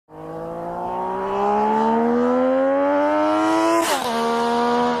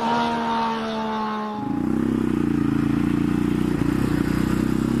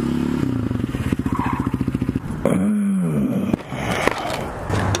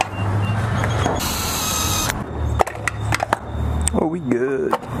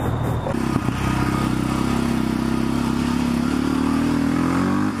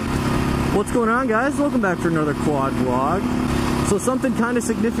on, guys? Welcome back for another quad vlog. So something kind of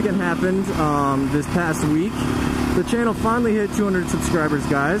significant happened this past week. The channel finally hit 200 subscribers,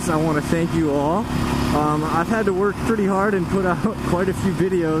 guys. I want to thank you all. I've had to work pretty hard and put out quite a few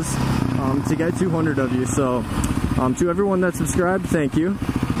videos to get 200 of you. So to everyone that subscribed, thank you.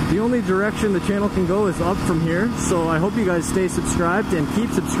 The only direction the channel can go is up from here, so I hope you guys stay subscribed and keep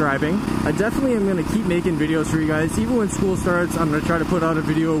subscribing. I definitely am going to keep making videos for you guys. Even when school starts, I'm going to try to put out a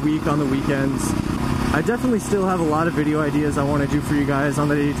video a week on the weekends. I definitely still have a lot of video ideas I want to do for you guys on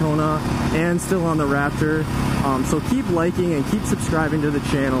the Daytona and still on the Raptor. So keep liking and keep subscribing to the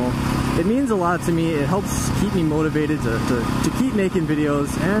channel. It means a lot to me. It helps keep me motivated to keep making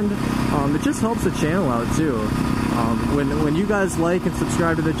videos, and it just helps the channel out too. When you guys like and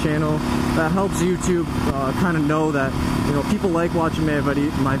subscribe to the channel, that helps YouTube kind of know that, you know, people like watching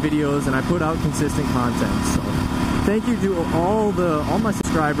my videos and I put out consistent content. So thank you to all my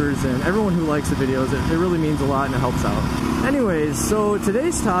subscribers and everyone who likes the videos. It really means a lot and it helps out. Anyways, so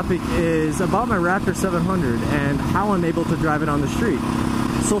today's topic is about my Raptor 700 and how I'm able to drive it on the street.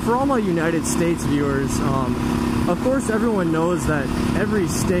 So for all my United States viewers, of course everyone knows that every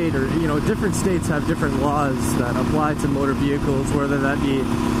state, or you know, different states have different laws that apply to motor vehicles, whether that be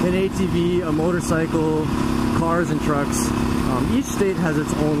an ATV, a motorcycle, cars and trucks. Each state has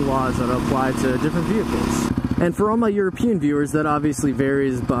its own laws that apply to different vehicles. And for all my European viewers, that obviously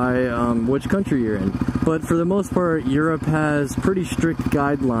varies by which country you're in. But for the most part, Europe has pretty strict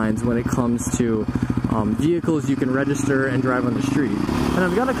guidelines when it comes to vehicles you can register and drive on the street. And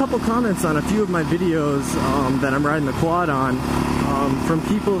I've got a couple comments on a few of my videos that I'm riding the quad on from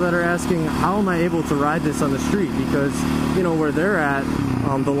people that are asking, how am I able to ride this on the street? Because, you know, where they're at,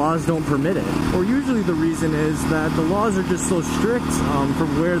 the laws don't permit it. Or usually the reason is that the laws are just so strict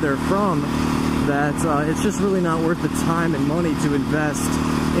from where they're from that it's just really not worth the time and money to invest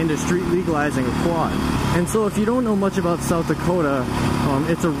into street legalizing a quad. And so if you don't know much about South Dakota,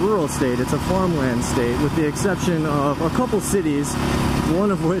 it's a rural state, it's a farmland state, with the exception of a couple cities,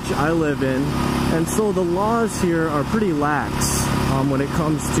 one of which I live in. And so the laws here are pretty lax when it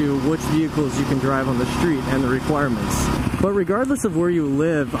comes to which vehicles you can drive on the street and the requirements. But regardless of where you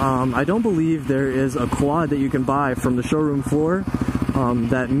live, I don't believe there is a quad that you can buy from the showroom floor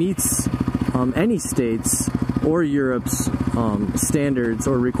that meets any state's or Europe's standards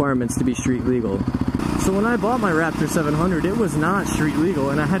or requirements to be street legal. So when I bought my Raptor 700, it was not street legal,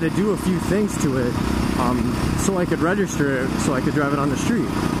 and I had to do a few things to it so I could register it, so I could drive it on the street.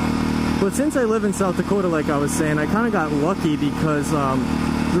 But since I live in South Dakota, like I was saying, I kind of got lucky because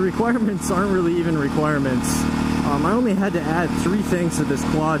the requirements aren't really even requirements. I only had to add 3 things to this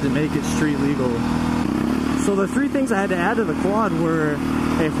quad to make it street legal. So the 3 things I had to add to the quad were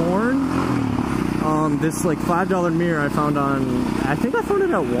a horn, this like $5 mirror I found I think I found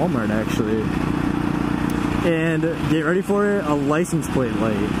it at Walmart actually, and get ready for it, a license plate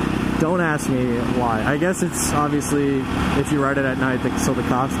light. Don't ask me why. I guess it's obviously if you ride it at night so the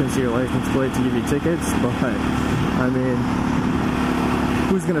cops can see your license plate to give you tickets, but I mean,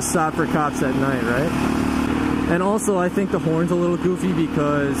 who's gonna stop for cops at night, right? And also, I think the horn's a little goofy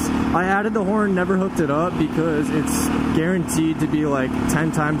because I added the horn, never hooked it up, because it's guaranteed to be like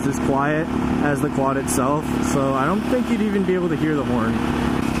 10 times as quiet as the quad itself. So I don't think you'd even be able to hear the horn.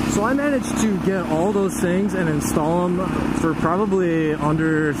 So I managed to get all those things and install them for probably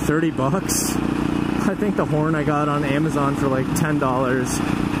under 30 bucks. I think the horn I got on Amazon for like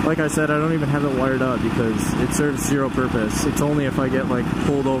 $10. Like I said, I don't even have it wired up because it serves zero purpose. It's only if I get like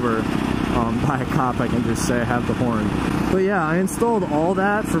pulled over by a cop I can just say I have the horn. But yeah, I installed all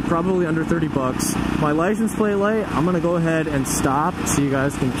that for probably under 30 bucks. My license plate light, I'm gonna go ahead and stop so you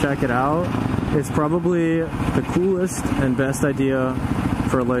guys can check it out. It's probably the coolest and best idea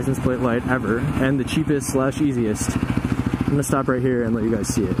for a license plate light ever, and the cheapest / easiest. I'm gonna stop right here and let you guys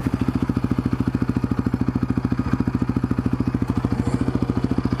see it.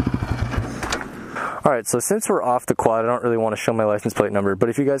 Alright, so since we're off the quad, I don't really want to show my license plate number, but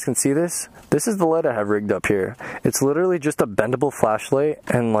if you guys can see this is the light I have rigged up here. It's literally just a bendable flashlight,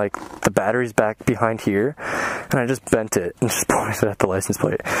 and like the battery's back behind here, and I just bent it and just pointed it at the license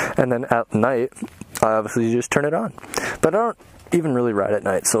plate. And then at night, I obviously just turn it on. But I don't even really ride at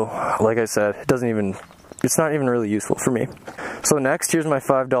night, so like I said, it's not even really useful for me. So next, here's my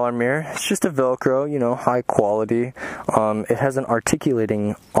 $5 mirror. It's just a Velcro, you know, high quality. It has an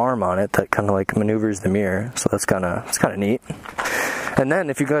articulating arm on it that kind of like maneuvers the mirror, so it's kind of neat. And then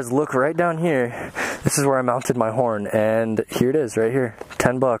if you guys look right down here, this is where I mounted my horn, and here it is right here,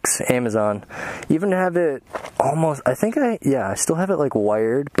 10 bucks, Amazon. Even have it almost, I still have it like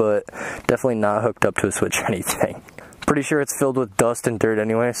wired, but definitely not hooked up to a switch or anything. Pretty sure it's filled with dust and dirt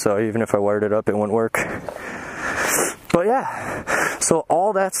anyway, so even if I wired it up, it wouldn't work. But yeah, so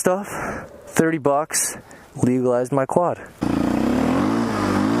all that stuff, 30 bucks, legalized my quad.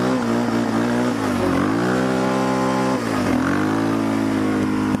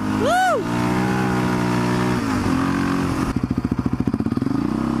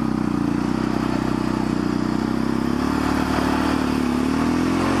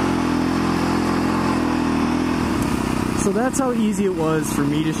 So that's how easy it was for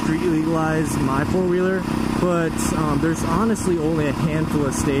me to street legalize my four-wheeler, but there's honestly only a handful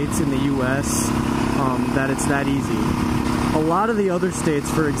of states in the US that it's that easy. A lot of the other states,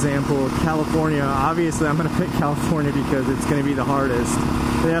 for example, California, obviously I'm going to pick California because it's going to be the hardest.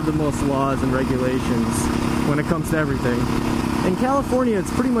 They have the most laws and regulations when it comes to everything. In California,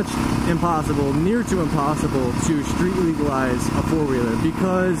 it's pretty much impossible, near to impossible, to street legalize a four-wheeler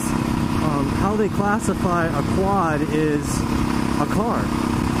because how they classify a quad is a car.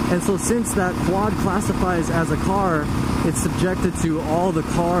 And so since that quad classifies as a car, it's subjected to all the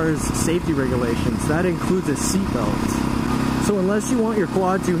car's safety regulations. That includes a seatbelt. So unless you want your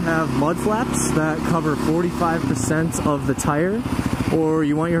quad to have mud flaps that cover 45% of the tire, or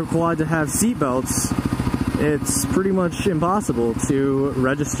you want your quad to have seat belts, it's pretty much impossible to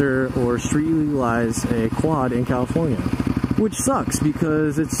register or street legalize a quad in California. Which sucks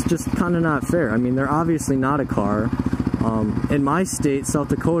because it's just kind of not fair. I mean, they're obviously not a car. In my state, South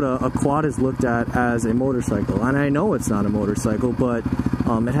Dakota, a quad is looked at as a motorcycle. And I know it's not a motorcycle, but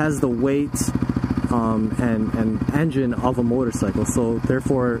it has the weight and engine of a motorcycle. So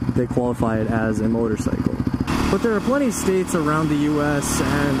therefore, they qualify it as a motorcycle. But there are plenty of states around the US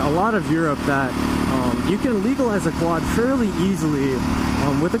and a lot of Europe that you can legalize a quad fairly easily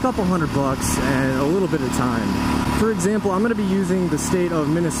with a couple $100 and a little bit of time. For example, I'm going to be using the state of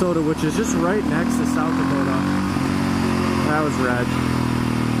Minnesota, which is just right next to South Dakota. That was red.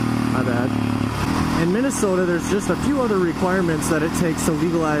 My bad. In Minnesota, there's just a few other requirements that it takes to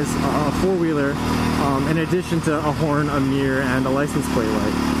legalize a four-wheeler, in addition to a horn, a mirror, and a license plate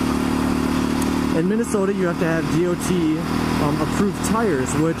light. In Minnesota, you have to have DOT approved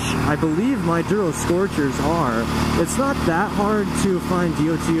tires, which I believe my Duro Scorchers are. It's not that hard to find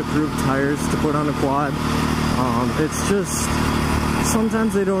DOT approved tires to put on a quad. It's just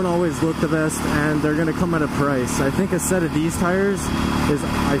sometimes they don't always look the best and they're gonna come at a price. I think a set of these tires is,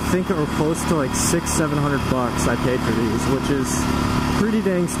 I think, are close to like $600-700 bucks I paid for these, which is pretty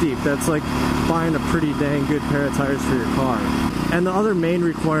dang steep. That's like buying a pretty dang good pair of tires for your car. And the other main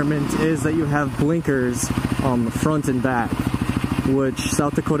requirement is that you have blinkers front and back, which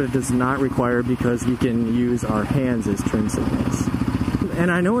South Dakota does not require because we can use our hands as turn signals. And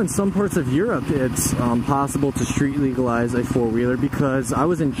I know in some parts of Europe it's possible to street legalize a four-wheeler because I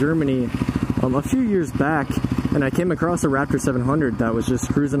was in Germany a few years back and I came across a Raptor 700 that was just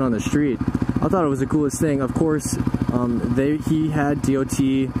cruising on the street. I thought it was the coolest thing. Of course, he had DOT,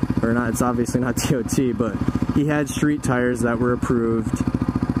 or not, it's obviously not DOT, but he had street tires that were approved.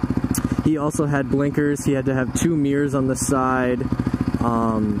 He also had blinkers. He had to have 2 mirrors on the side,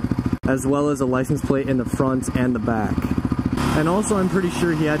 as well as a license plate in the front and the back. And also, I'm pretty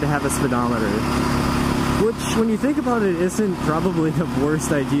sure he had to have a speedometer, which, when you think about it, isn't probably the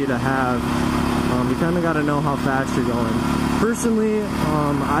worst idea to have. You kind of got to know how fast you're going. Personally,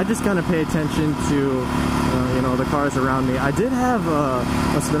 I just kind of pay attention to, you know, the cars around me. I did have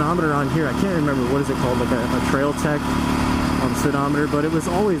a speedometer on here. I can't remember, what is it called, like a Trail Tech speedometer, but it was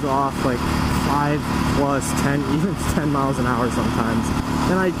always off like 5 plus 10, even 10 miles an hour sometimes.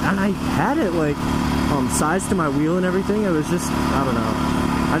 And I had it like sized to my wheel and everything. It was just, I don't know.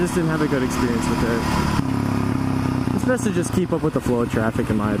 I just didn't have a good experience with it. It's best to just keep up with the flow of traffic,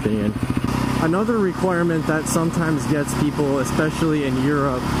 in my opinion. Another requirement that sometimes gets people, especially in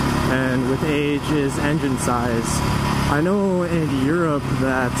Europe and with age, is engine size. I know in Europe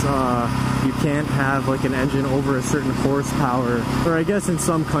that you can't have like an engine over a certain horsepower, or I guess in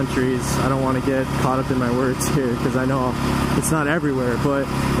some countries, I don't want to get caught up in my words here because I know it's not everywhere, but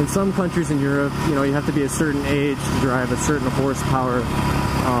in some countries in Europe, you know, you have to be a certain age to drive a certain horsepower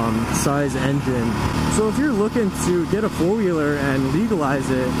size engine. So if you're looking to get a four-wheeler and legalize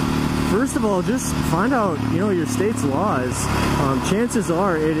it, first of all, just find out, you know, your state's laws. Chances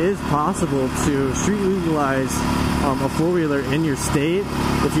are it is possible to street legalize a four-wheeler in your state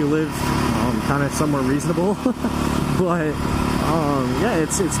if you live kind of somewhere reasonable. But yeah,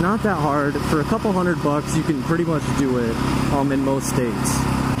 it's not that hard. For a couple $100, you can pretty much do it in most states.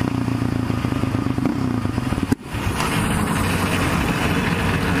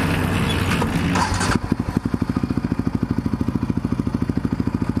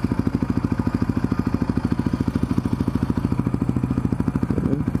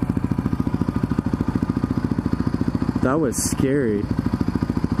 that was scary.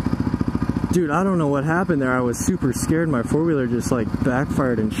 Dude, I don't know what happened there. I was super scared. My four-wheeler just like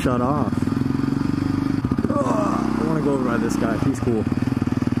backfired and shut off. I want to go over by this guy. He's cool.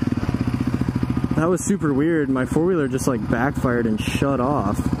 That was super weird. My four-wheeler just like backfired and shut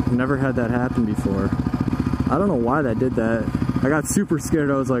off. I've never had that happen before. I don't know why that did that. I got super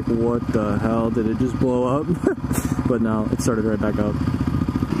scared. I was like, what the hell? Did it just blow up? But no, it started right back up.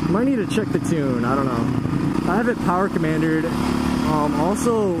 Might need to check the tune. I don't know. I have it power commanded.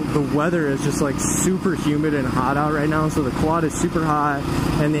 Also, the weather is just like super humid and hot out right now, so the quad is super hot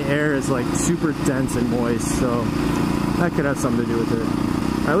and the air is like super dense and moist, so that could have something to do with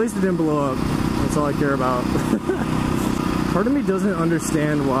it. At least it didn't blow up. That's all I care about. Part of me doesn't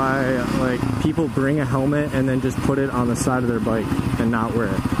understand why like people bring a helmet and then just put it on the side of their bike and not wear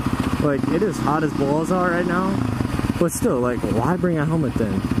it. Like, it is hot as balls out right now, but still, like, why bring a helmet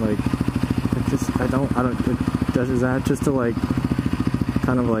then? Like, is that just to like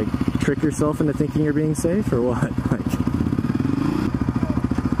kind of like trick yourself into thinking you're being safe or what? Like,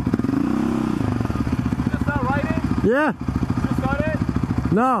 just not riding? Yeah. Just started?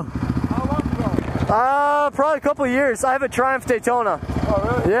 No. How long ago? Probably a couple of years. I have a Triumph Daytona.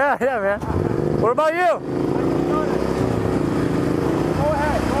 Oh, really? Yeah, man. What about you? Go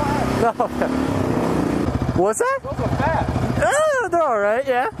ahead. No. What's that? Those are fast. Oh, they're all right,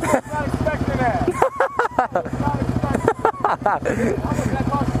 yeah. I was not expecting that. How much that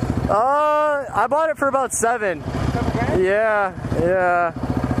cost? I bought it for about $7. $7 Yeah.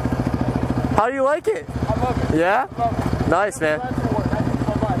 How do you like it? I love it. Yeah? I love it. Nice, man.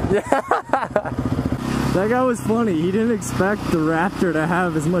 Yeah. That guy was funny. He didn't expect the Raptor to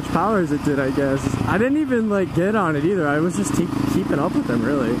have as much power as it did, I guess. I didn't even like get on it either. I was just keeping up with him,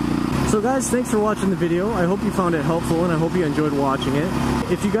 really. So guys, thanks for watching the video. I hope you found it helpful and I hope you enjoyed watching it.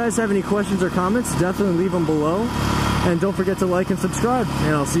 If you guys have any questions or comments, definitely leave them below. And don't forget to like and subscribe.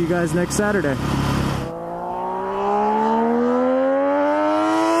 And I'll see you guys next Saturday.